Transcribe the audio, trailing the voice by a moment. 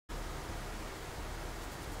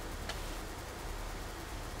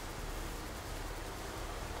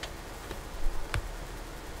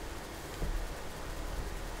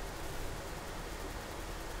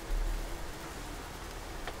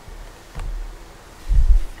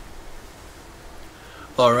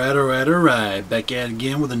Alright. Back at it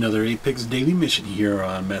again with another Apex daily mission here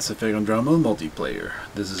on Mass Effect Andromeda Multiplayer.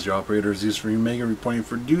 This is your operator ZeusFuryOmega reporting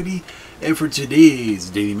for duty, and for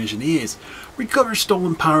today's daily mission is recover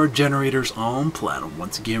stolen power generators on Platinum.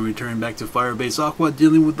 Once again, returning back to Firebase Aqua,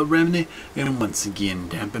 dealing with the Remnant, and once again,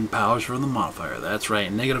 Dampened Powers for the modifier. That's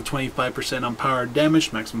right, negative 25% on power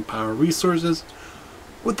damage, maximum power resources,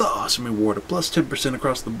 with the awesome reward of plus 10%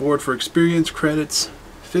 across the board for experience credits.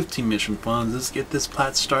 15 mission funds. Let's get this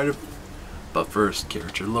plat started. But first,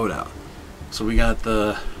 character loadout. So we got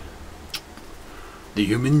the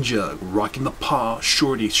human jug, rocking the paw,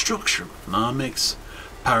 shorty, structure, economics,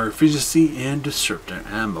 power efficiency, and disruptor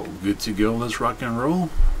ammo. Good to go. Let's rock and roll.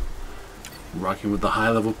 Rocking with the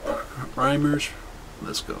high level primers.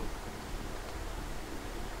 Let's go.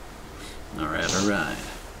 Alright. Alright.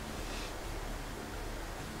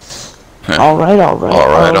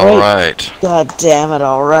 God damn it,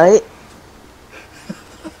 alright.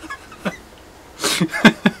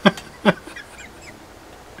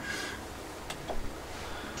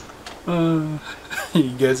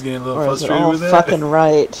 You guys getting a little Or is it frustrated all with that? fucking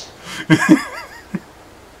right?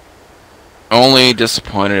 Only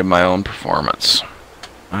disappointed in my own performance.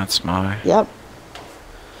 That's my... Yep.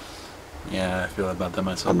 Yeah, I feel about that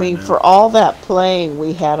myself. I mean, right now. for all that playing,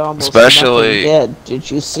 we had almost Especially- nothing did. Did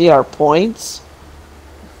you see our points?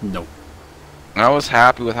 Nope. I was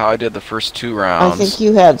happy with how I did the first 2 rounds. I think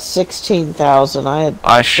you had 16,000. I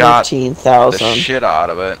had shot the 13,000. shit out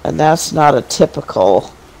of it. And that's not a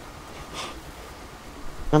typical...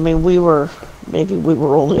 I mean, maybe we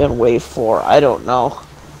were only on wave 4. I don't know.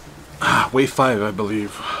 Wave 5, I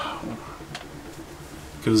believe.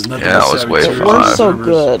 Because nothing. Yeah, it was wave It 5. weren't so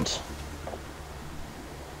good.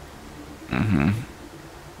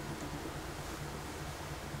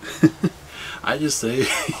 I just say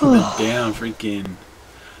the damn freaking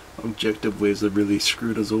objective waves that really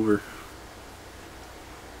screwed us over.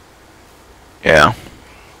 Yeah.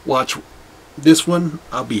 Watch this one.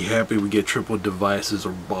 I'll be happy we get triple devices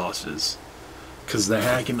or bosses, because the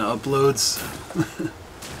hacking uploads.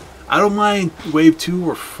 I don't mind wave 2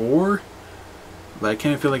 or 4, but I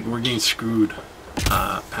kind of feel like we're getting screwed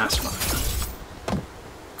past 5.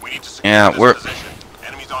 Yeah, we're...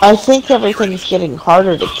 I think everything's getting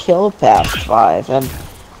harder to kill past 5, and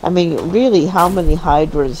I mean, really, how many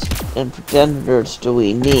Hydras and Predators do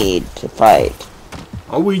we need to fight?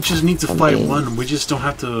 Oh, we just need to fight one. We just don't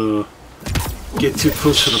have to get too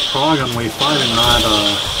close to the prog on wave 5 and not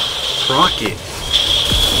proc it.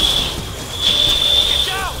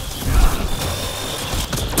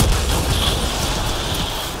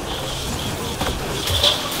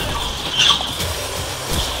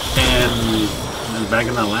 Back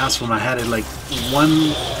in that last one, I had it like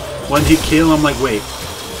one hit kill. I'm like, wait,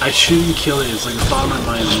 I shouldn't kill it. It's like the thought in my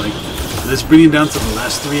mind. I'm like, let's bring him down to the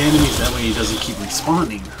last 3 enemies. That way he doesn't keep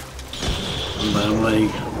respawning. But I'm like,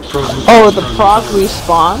 oh, the prog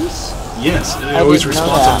respawns? Yes, it always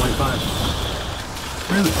respawns on wave 5.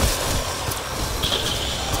 Really?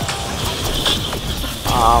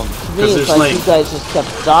 To me, it's like you guys just kept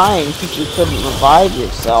dying because you couldn't revive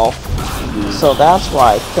yourself. Yeah. So that's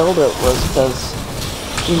why I killed it, was because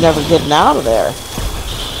you're never getting out of there.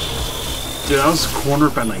 Dude, I was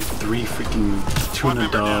cornered by like 3 freaking tuna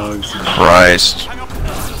dogs. Christ.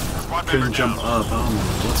 Couldn't jump up. I don't know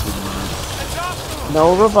what's going on.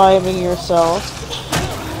 No reviving yourself.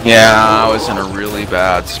 Yeah, I was in a really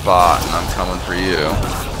bad spot, and I'm coming for you.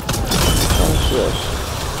 Thank you.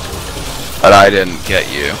 But I didn't get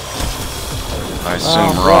you. I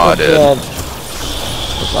assume Raw did.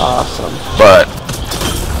 It's awesome. But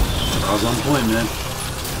I was on point, man.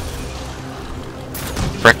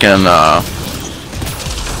 Frickin'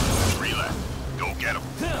 Go get him.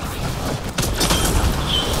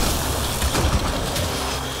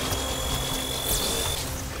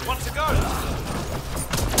 Want to go?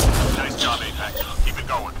 Nice job, Apex. Keep it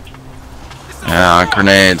going. yeah,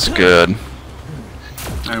 grenade's good.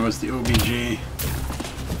 Alright, what's the OBG?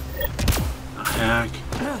 A hack.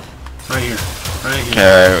 Right here.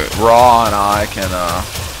 Okay, Raw and I can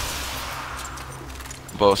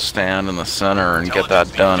both stand in the center and get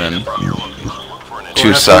that done in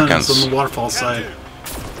 2 seconds. It's on the waterfall side.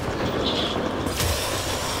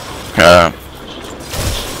 Okay.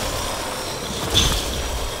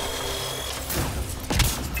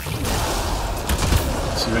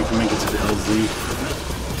 See if I can make it to the LZ.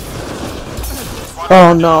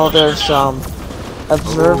 Oh no, there's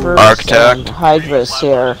observers Architect. and Hydras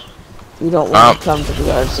here. You don't want to come to the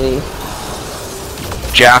RZ.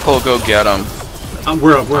 Jackal, go get him.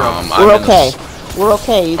 We're up. We're okay. We're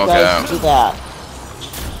okay. You guys do that.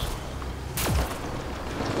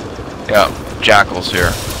 Yeah. jackals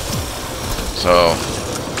here. So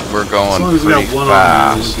we're As going long as we pretty got one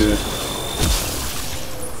fast. on, we're good.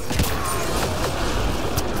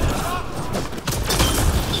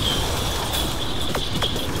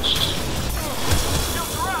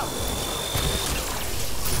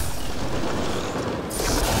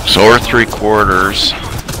 So we're 3/4. It's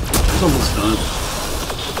almost done.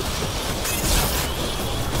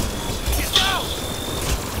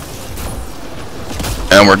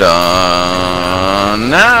 And we're done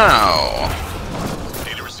now.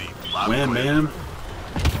 Data received. Loud and Wham, clear. man.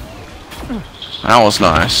 That was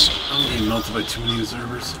nice. I'm getting melted by too many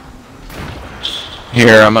observers.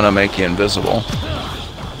 Here, I'm gonna make you invisible.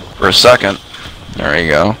 For a second. There you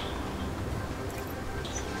go.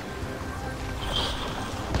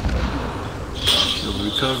 Shield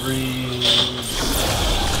recovery.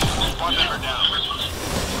 Squad member down.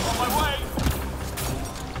 On my way.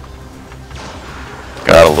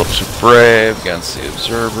 Got a little too brave against the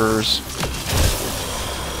observers.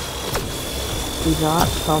 Do not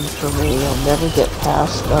come for me. You'll never get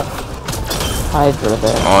past the Hydra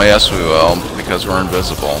there. Oh yes we will, because we're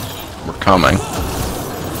invisible. We're coming.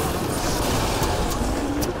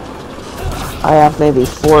 I have maybe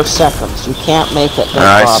 4 seconds. You can't make it. Don't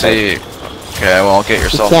I bother. see. Okay, well get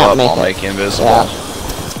yourself can't up, make I'll it. make you invisible. Yeah.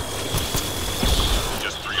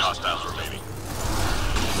 Just 3 hostiles remaining.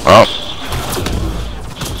 Oh.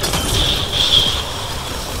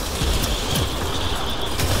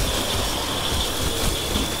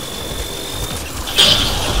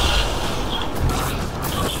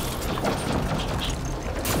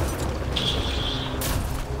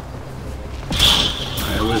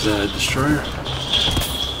 Alright, what is that? A destroyer?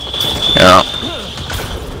 Yeah.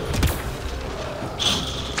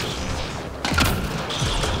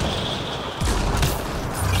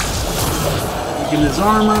 Taking his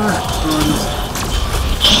armor.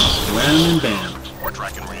 Wham and bam. We're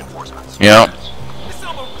tracking reinforcements. Yep.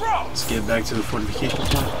 Let's get back to the fortification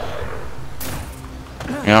point.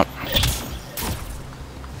 Yep.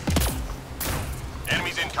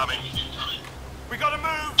 Enemies incoming. We gotta move.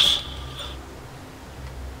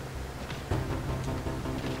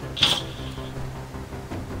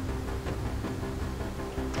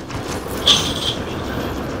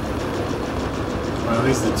 Well, at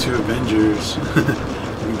least the 2 Avengers.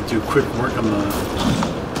 We can do quick work on the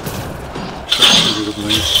sharpshooter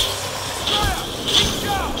blade.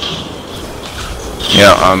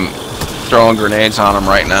 Yeah, I'm throwing grenades on them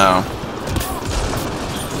right now.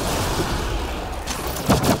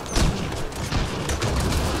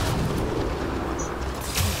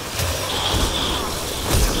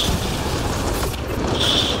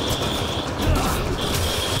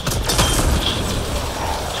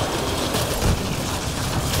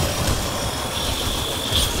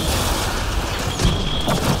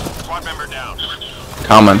 Squad member down.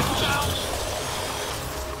 Coming.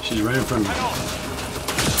 She's right in front of me.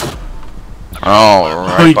 Oh, Oh,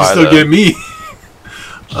 right you can by still the get me.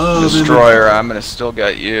 Oh, destroyer. I'm gonna still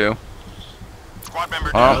get you. Squad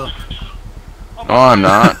member down. Oh. No, I'm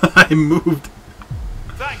not. I moved.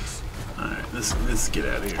 Thanks. Alright, let's get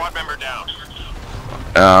out of here. Squad member down.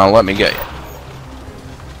 Let me get you.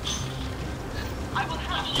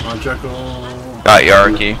 Come on, Jekyll. Got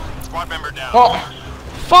Yarky. Squad member down. Oh,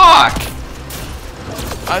 fuck!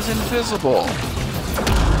 I was invisible.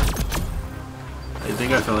 I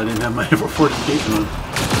think I felt I didn't have my fortification on.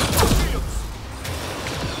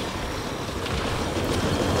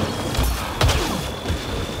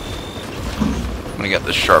 I'm gonna get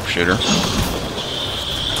this sharpshooter.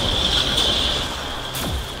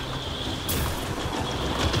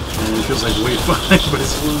 And it feels like wave 5, but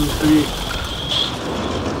it's 1, 3.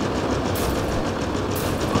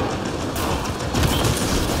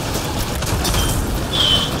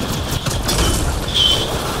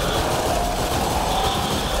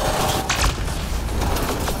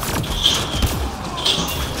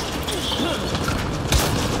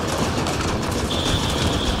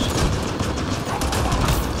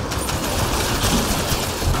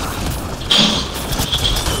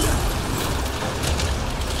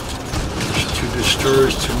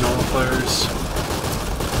 Destroyers, 2 nullifiers,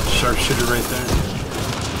 sharpshooter right there.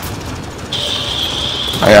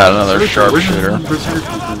 I got another Where's sharpshooter. the berserker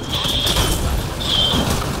come from?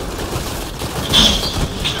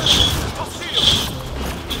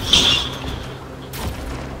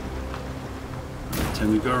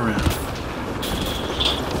 Time to go around.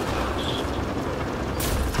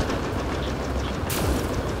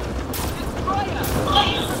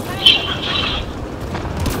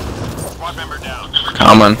 Squad member down.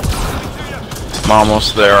 Coming. I'm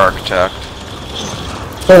almost there, Architect.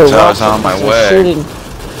 Hey, So I was on my they're way. Shooting.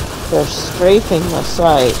 They're strafing the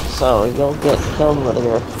site, so you'll get killed with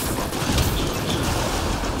your...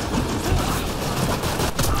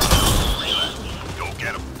 Go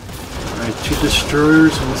get him. Alright, 2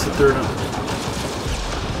 destroyers, and what's the third one?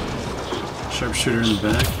 Sharpshooter in the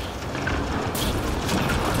back.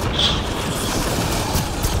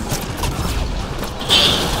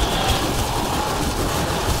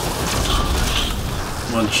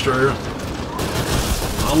 Come on, destroyer.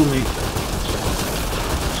 Follow me.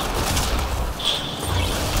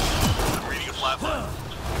 I'm reading a flatline.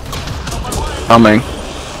 Coming.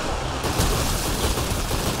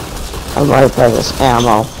 I'm right by this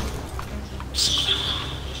ammo.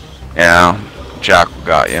 Yeah, Jackal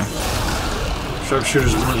got you.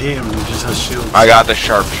 Sharpshooter's one him, he just has shield. I got the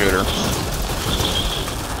sharpshooter.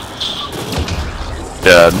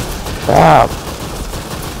 Dead. Crap.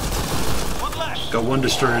 Got 1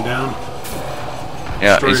 destroyer down.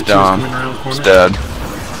 Yeah, Destroyer he's 2's down. coming around the corner. He's dead.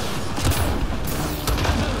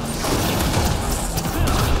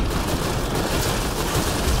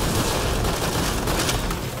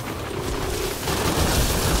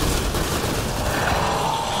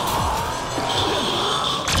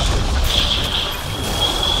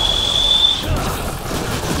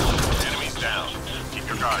 Enemies down. Keep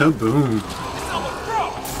your guard. Kaboom.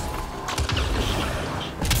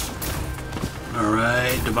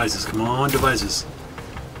 Alright, devices, come on, devices.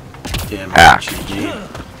 Damn Hack. GG.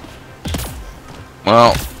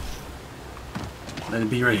 Well, Let it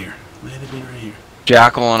be right here. Let it be right here.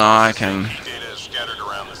 Jackal and I can Data is scattered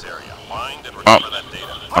around this area. Find and recover that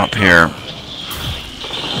data. up here.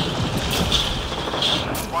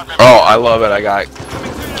 Squad member Oh, I love it. I got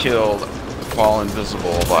killed while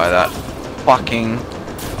invisible by that fucking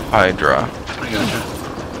Hydra. I gotcha.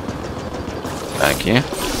 Thank you.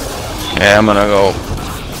 Okay, I'm gonna go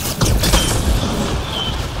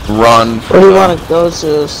run for Where do you the- want to go,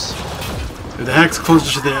 Zeus? If the hack's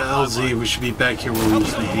closer to the LZ, we should be back here where we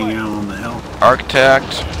usually hang out on the hill.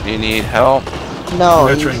 Architect, you need help? No, I'm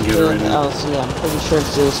gonna he's try and get it doing right now. LZ. I'm pretty sure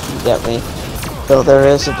Zeus can get me. Though there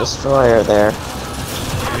is a destroyer there.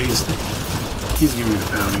 He's giving me a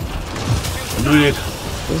pounding. Annoyed.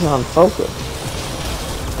 He's on focus.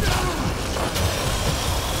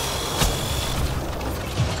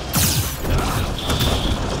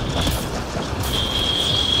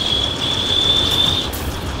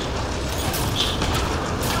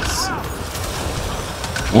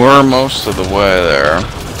 We're most of the way there.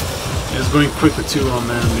 It was going quick with 2 on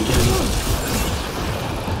that in the beginning.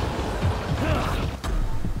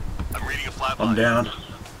 I'm reading a flatline. I'm down.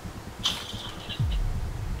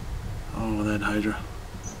 Oh, that Hydra.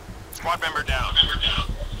 Squad member down.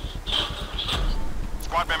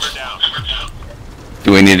 Squad member down.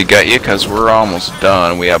 Do we need to get you? Because we're almost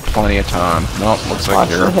done. We have plenty of time. Nope, looks like Watch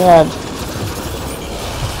you're... your head.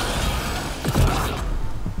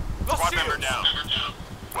 Squad member down.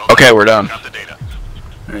 Well Okay, done. we're done. Got the data.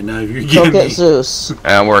 Alright, now if you Go get get me. Zeus.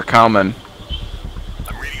 And we're coming.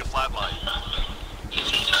 I'm reading a flatline.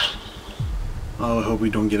 Oh, I hope we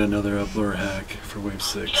don't get another upload hack for wave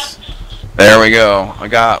 6. There we go. I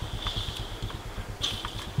got...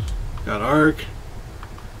 Got Arc.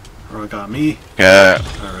 Or got me. Okay.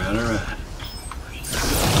 Alright, alright.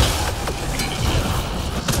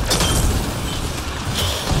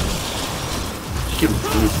 Give him,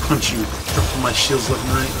 let me punch you. Triple my shields left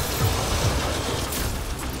and right.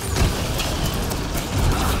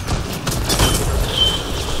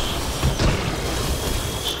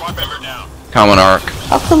 Squad member down. Coming, Arc.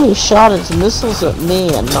 How come he shot his missiles at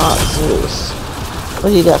me and not Zeus?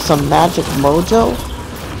 What, you got some magic mojo?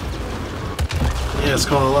 Yeah, it's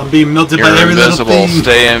called I'm being melted You're by every little invisible. thing.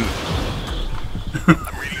 Stay in.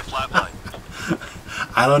 I'm reading a flatline.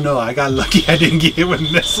 I don't know. I got lucky I didn't get hit with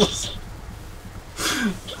missiles.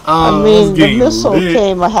 I Oh, mean, this the game missile lit.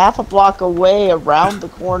 came a half a block away around the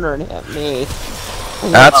corner and hit me.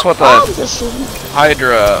 And That's what I'm the just shooting.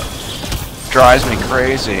 Hydra drives me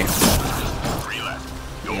crazy. 3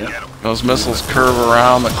 left. Go Yep. get him. Those missiles curve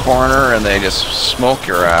around the corner and they just smoke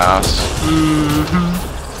your ass.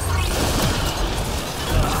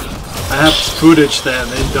 I have footage that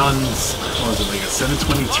they've done, what was it, like a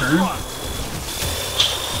 720 turn?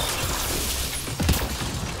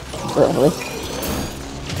 Really?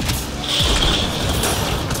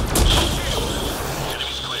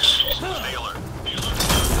 Enemies clear. Stay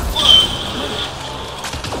alert.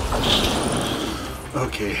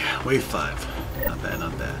 Okay, wave 5. Not bad,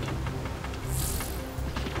 not bad.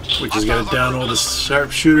 We just gotta down all the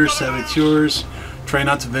sharpshooters, saboteurs. Try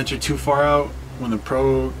not to venture too far out when the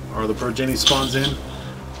pro or the progeny spawns in.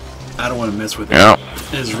 I don't want to mess with it. Yeah.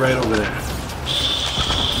 It's right over there.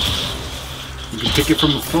 can pick it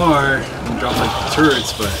from afar and drop like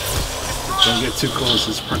turrets, but don't get too close.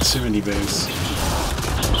 It's proximity based.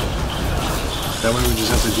 That way we just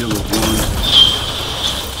have to deal with one.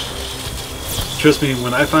 Trust me,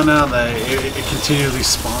 when I found out that it continually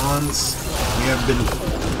spawns, we have been,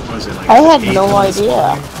 what was it, like I had 8 no months idea.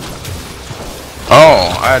 spawning?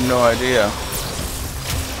 Oh, I had no idea.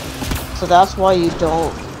 So that's why you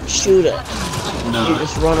don't shoot it. No. You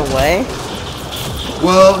just run away.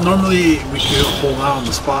 Well, normally we can hold out on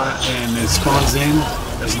the spot and it spawns in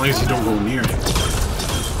as long as you don't go near it.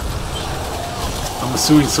 I'm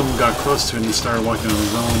assuming someone got close to it and he started walking on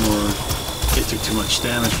his own, or it took too much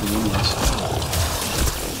damage from one of us.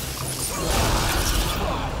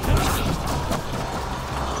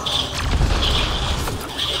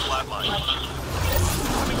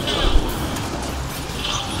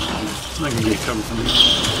 I'm not gonna get covered from here.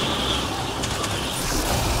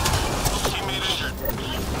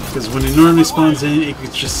 Because when it normally spawns in, it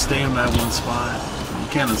could just stay on that one spot. You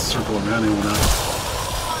can't circle around it without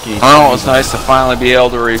getting. Oh, it's nice to finally be able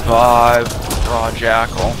to revive Raw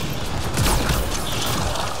Jackal.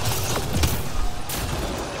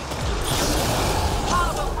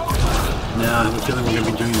 Now I have a feeling we're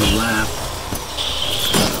gonna be doing the lap.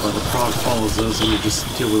 While the prog follows us and we just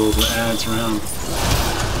deal with all the ads around.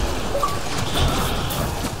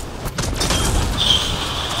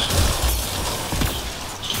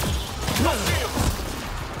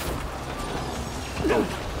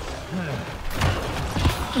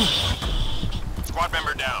 Squad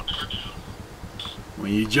member down.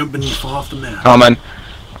 When you jump and you fall off the map. Coming.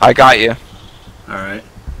 I got you. Alright.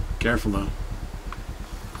 Careful though.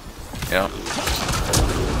 Yeah.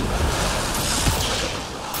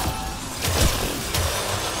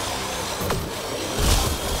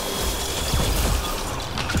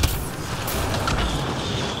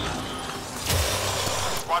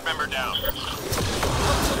 Squad member down.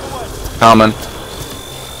 Coming.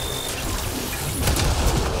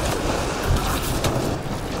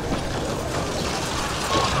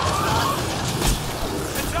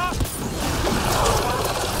 Heads up.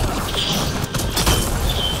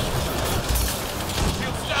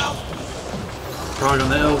 Shields down. Prog on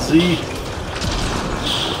the LZ.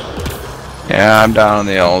 Yeah, I'm down on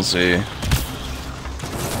the LZ.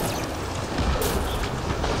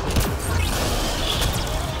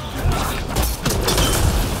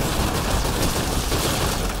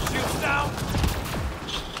 Shields down.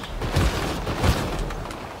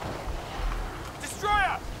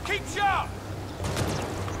 Destroyer, keep sharp.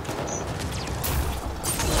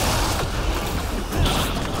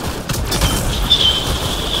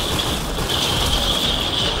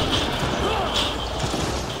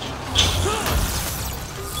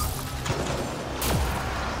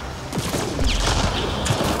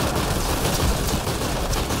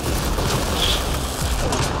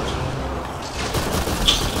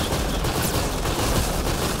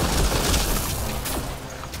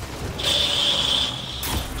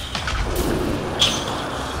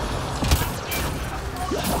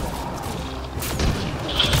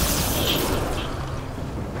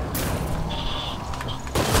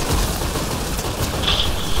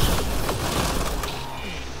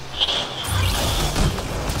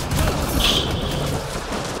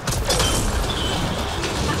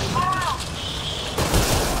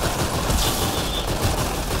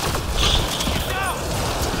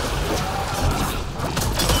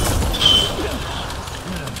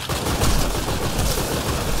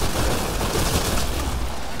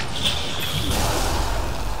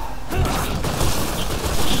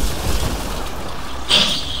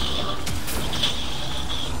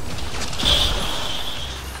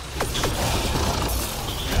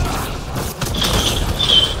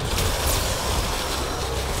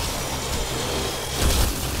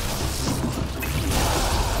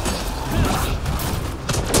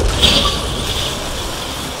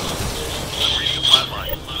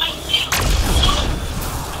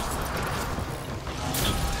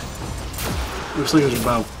 Looks like there's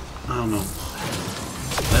about, I don't know,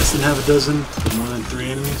 less than half a dozen, but more than 3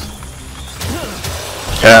 enemies.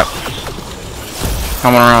 Yeah.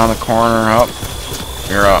 Coming around the corner. Up.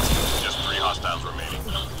 You're up. Just 3 hostiles remaining.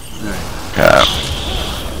 Alright, Yeah.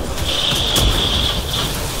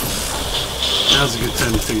 now's a good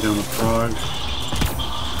time to take down the frog.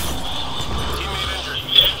 Teammate injured.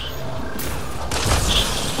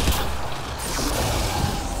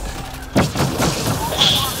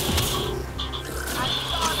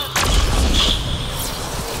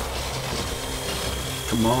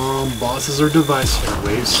 Come on, bosses are divisive.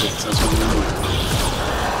 Wave 6, that's what we're doing.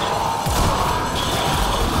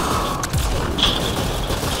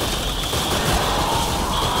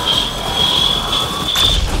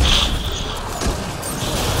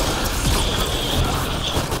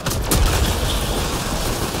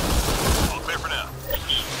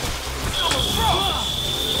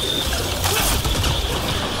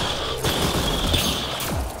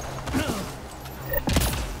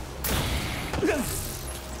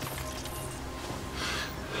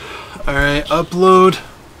 Alright, upload.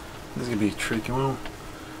 This is gonna be a tricky one.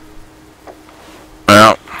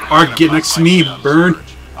 Yeah. Ark, get next to me, Burn.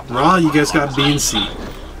 Raw, you guys got B and C.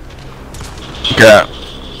 Okay.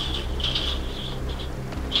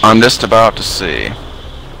 I'm just about to see.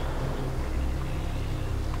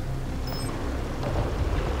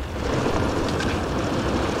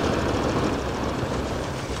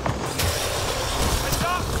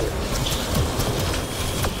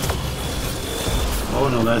 Oh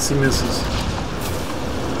no, that's he misses.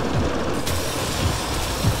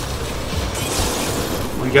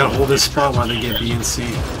 We gotta hold this spot while they get B and C.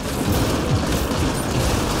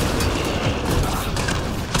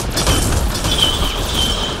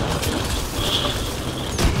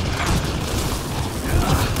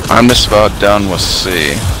 I'm just about done with C.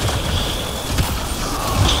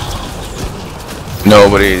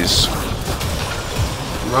 Nobody's.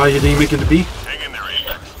 Raw, you didn't make it to B? Hang in there,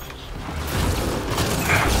 Apex.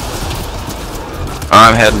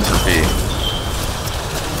 I'm heading for B.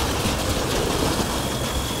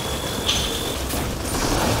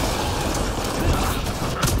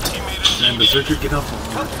 And Berserker, get up.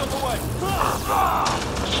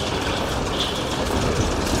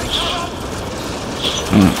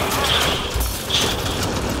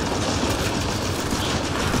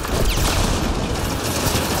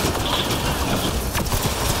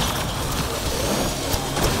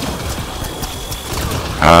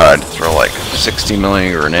 I'd throw like 60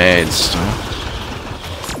 million grenades to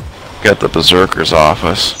get the Berserker's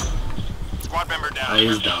office. Squad member down. He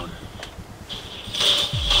is down.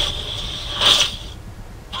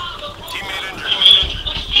 Teammate injured.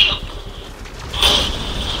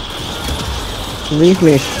 Leave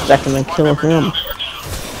me a second and kill him.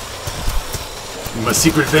 You must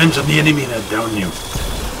seek revenge on the enemy that downed you.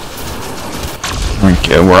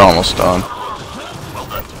 Okay, we're almost done.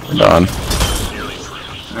 We're done.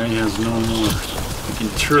 Alright, he has no more fucking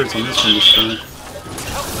turrets on this one this time.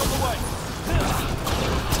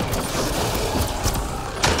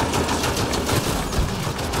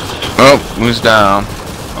 Oh, who's down?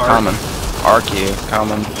 Ark. Coming. Arky,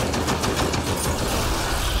 coming.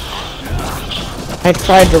 I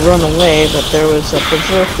tried to run away, but there was a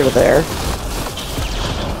berserker there.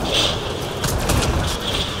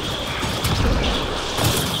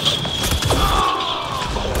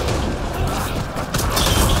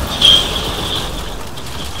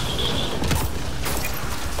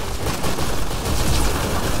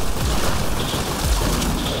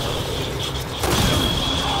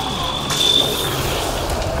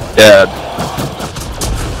 Dead.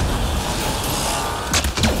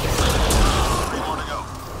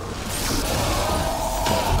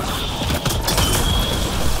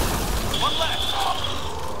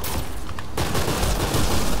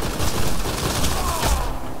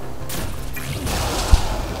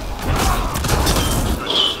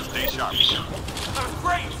 Stay sharp.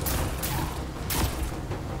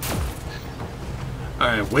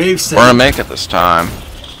 Alright, wave We're gonna 7. make it this time.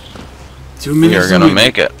 2 We minutes. are gonna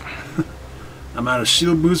make it. I'm out of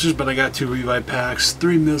shield boosters, but I got 2 revive packs,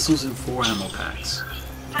 3 missiles, and 4 ammo packs.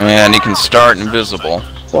 And you can start invisible.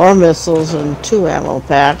 4 missiles and 2 ammo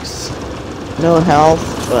packs. No health,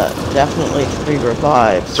 but definitely 3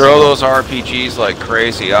 revives. Throw those RPGs like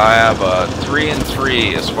crazy. I have a 3 and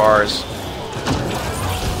 3 as far as.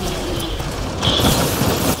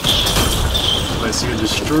 If I see a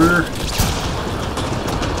destroyer.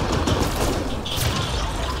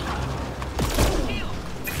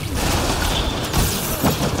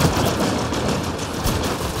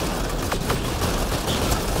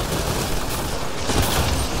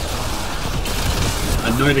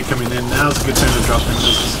 Anointed coming in. Now's a good time to drop in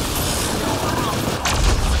missiles.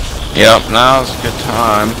 Yep, now's a good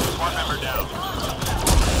time. Squad member down.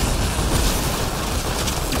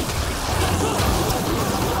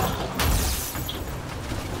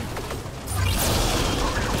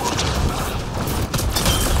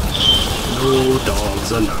 No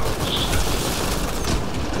dogs allowed.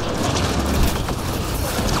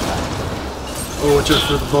 Oh, watch out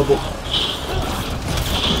for the bubble.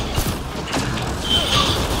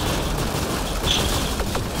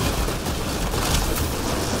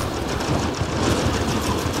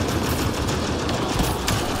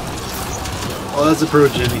 Oh, that's a pro,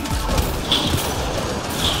 Jenny.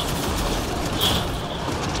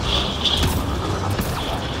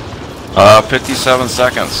 Uh, 57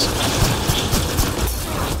 seconds.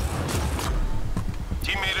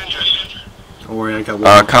 Teammate injured. Don't worry, I got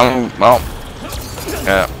one. Come, well,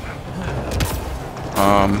 yeah.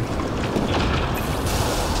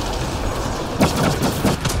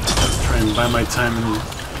 Try and buy my time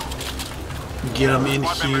and get them in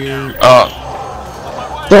here.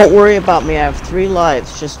 Don't worry about me. I have 3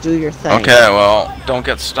 lives. Just do your thing. Okay, well, don't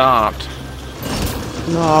get stopped.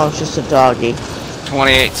 No, it's just a doggy.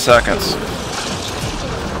 28 seconds.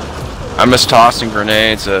 I missed tossing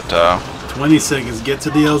grenades at, 20 seconds. Get to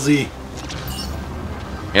the LZ.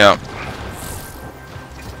 yeah.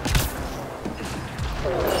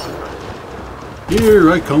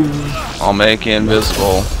 Here I come. I'll make you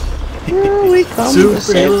invisible. Here we come to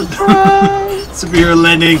save Superhero, the prize. superhero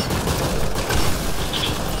landing.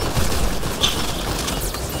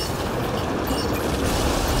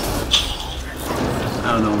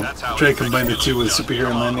 I don't know. Try to combine the two with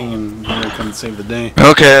superhero landing, and here I come to save the day.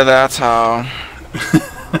 Okay, that's how.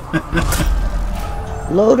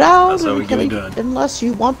 Load out That's how we get it done. unless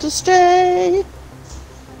you want to stay.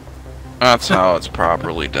 That's how it's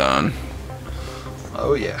properly done.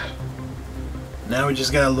 Oh yeah. Now we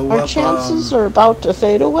just gotta load Our up. chances are about to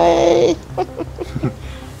fade away.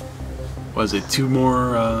 Was it 2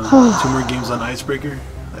 more games on Icebreaker?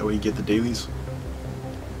 That way you get the dailies.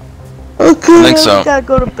 Okay, I think so. I gotta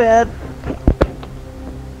go to bed.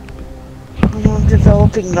 I'm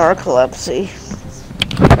developing narcolepsy.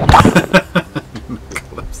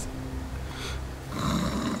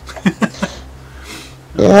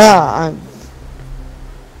 Yeah, I'm.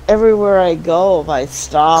 Everywhere I go, if I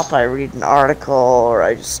stop, I read an article, or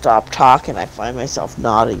I just stop talking, I find myself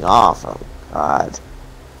nodding off. Oh, God.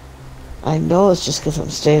 I know it's just because I'm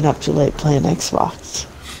staying up too late playing Xbox.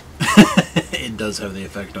 It does have the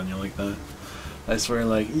effect on you like that. I swear,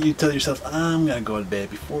 like, you tell yourself, I'm gonna go to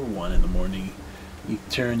bed before 1 in the morning. You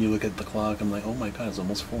turn, you look at the clock, I'm like, oh my god, it's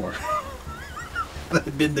almost 4.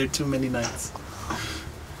 I've been there too many nights.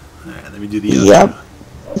 Alright, let me do the other. Yep.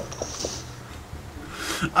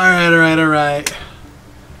 Alright.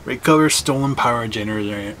 Recover stolen power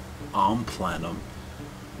generator on Platinum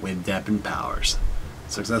with Dampened Powers.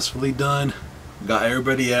 Successfully done. Got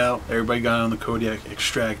everybody out. Everybody got on the Kodiak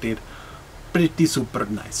extracted. Pretty super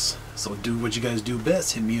nice. So do what you guys do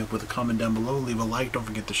best. Hit me up with a comment down below. Leave a like. Don't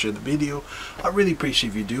forget to share the video. I really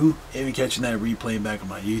appreciate if you do. If you're catching that replay back on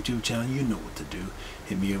my YouTube channel, you know what to do.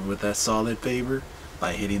 Hit me up with that solid favor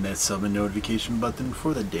by hitting that sub and notification button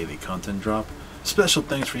for the daily content drop. Special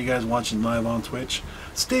thanks for you guys watching live on Twitch.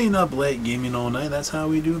 Staying up late, gaming all night. That's how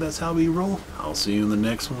we do. That's how we roll. I'll see you in the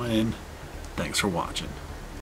next one. And thanks for watching.